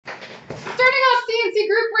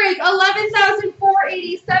break,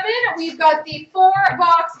 11,487. We've got the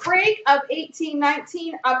 4-box break of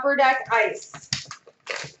 1819 Upper Deck Ice.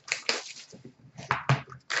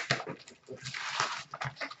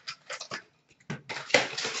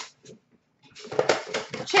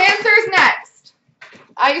 Chancer's next.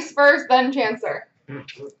 Ice first, then Chancer.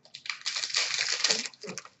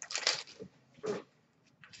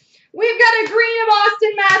 We've got a green of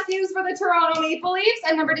Austin Matthews for the Toronto Maple Leafs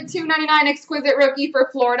and number to 299 exquisite rookie for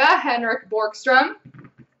Florida, Henrik Borgstrom.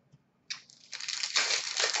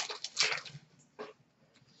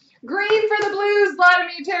 Green for the Blues,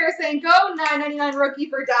 Vladimir Tarasenko, 999 rookie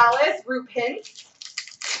for Dallas, Roop Hintz.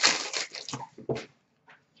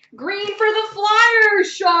 Green for the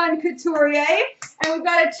Flyers, Sean Couturier. And we've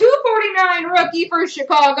got a 249 rookie for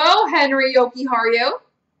Chicago, Henry Jokiharju.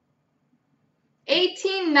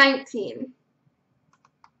 1819.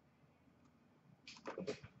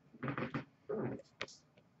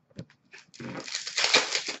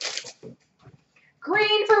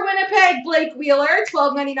 Green for Winnipeg, Blake Wheeler.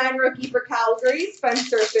 12.99 rookie for Calgary,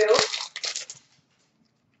 Spencer Fu.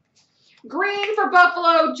 Green for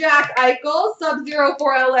Buffalo, Jack Eichel. Sub-Zero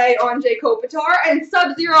for LA, Anze Kopitar. And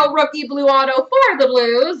Sub-Zero rookie blue auto for the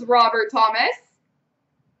Blues, Robert Thomas.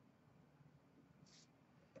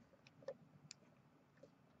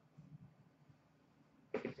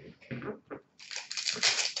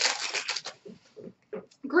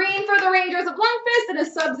 Green for the Rangers of Lundqvist and a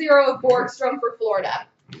Sub-Zero of Borgstrom for Florida.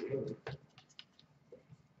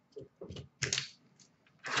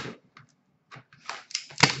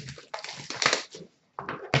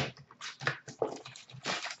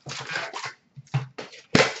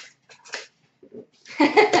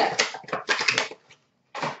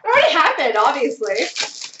 Already happened, obviously.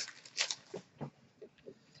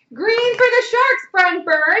 Green for the Sharks, Brent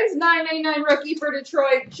Burns. 9.99 rookie for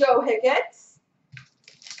Detroit, Joe Hicketts.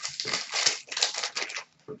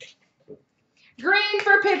 Green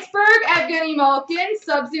for Pittsburgh, Evgeny Malkin.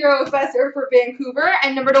 Sub-Zero Fesser for Vancouver.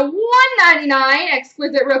 And number to 199,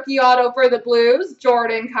 exquisite rookie auto for the Blues,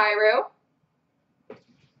 Jordan Kyrou.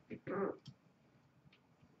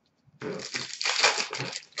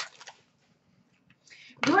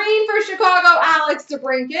 Green for Chicago, Alex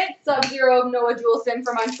DeBrincat. Sub-Zero of Noah Juulsen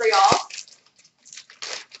for Montreal.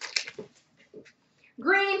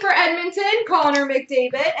 Green for Edmonton, Connor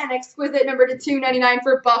McDavid. And exquisite number to 299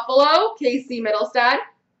 for Buffalo, Casey Middlestad.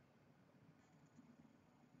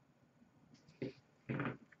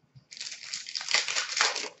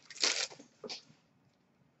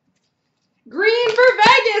 Green for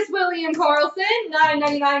Vegas, William Karlsson.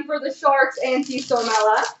 $9.99 for the Sharks, Antti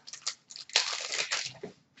Suomela.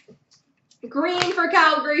 Green for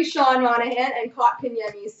Calgary, Sean Monahan. And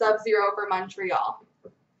Kotkaniemi, Sub-Zero for Montreal.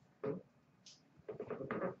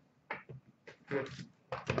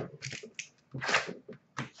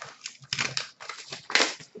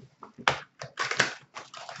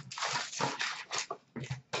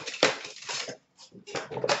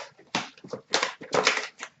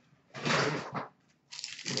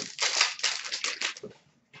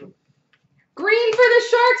 Green for the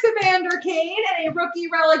Sharks, Evander Kane, and a rookie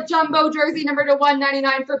relic jumbo jersey number to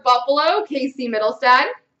 199 for Buffalo, Casey Middlestad.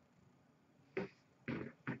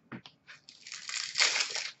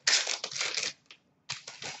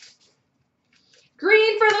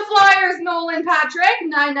 Green for the Flyers, Nolan Patrick.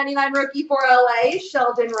 $9.99 rookie for LA,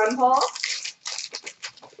 Sheldon Runhall.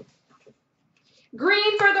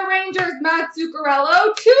 Green for the Rangers, Matt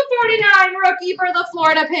Zuccarello. $2.49 rookie for the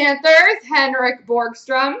Florida Panthers, Henrik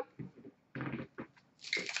Borgstrom.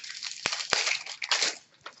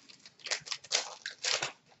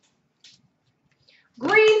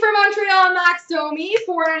 Green for Montreal, Max Domi.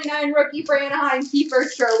 $4.99 rookie for Anaheim, Kiefer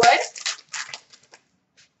Sherwood.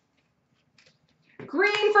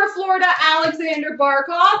 Green for Florida, Alexander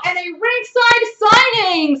Barkov. And a rinkside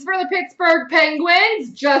signings for the Pittsburgh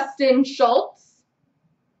Penguins, Justin Schultz.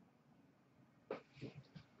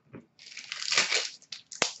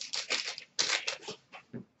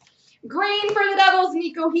 Green for the Devils,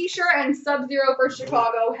 Nico Hischier. And Sub-Zero for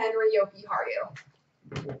Chicago, Henry Jokiharju.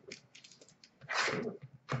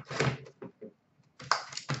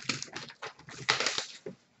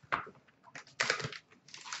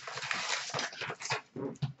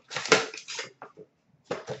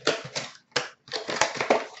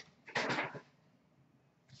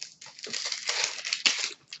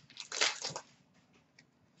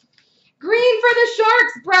 Green for the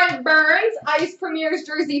Sharks, Brent Burns. Ice Premier's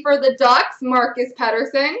jersey for the Ducks, Marcus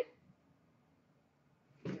Pettersson.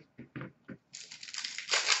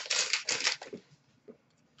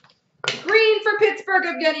 Green Green for Pittsburgh,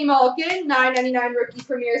 Evgeny Malkin. $9.99 rookie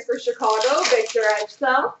premieres for Chicago, Victor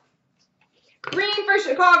Edgell. Green for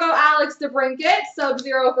Chicago, Alex DeBrincat.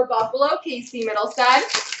 Sub-Zero for Buffalo, Casey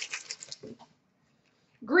Middlestead.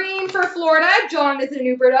 Green for Florida, Jonathan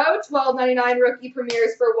Huberdeau. $12.99 rookie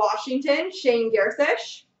premieres for Washington, Shane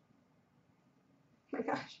Gersich. Oh my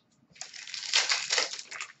gosh.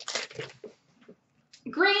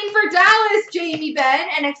 Green for Dallas, Jamie Benn.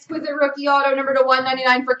 An exquisite rookie auto number to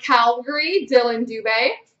 199 for Calgary, Dylan Dubé.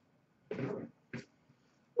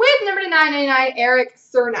 With number to 999, Eric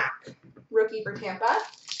Cernak, rookie for Tampa.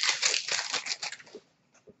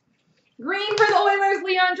 Green for the Oilers,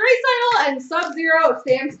 Leon Draisaitl, and Sub-Zero of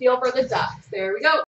Sam Steele for the Ducks. There we go.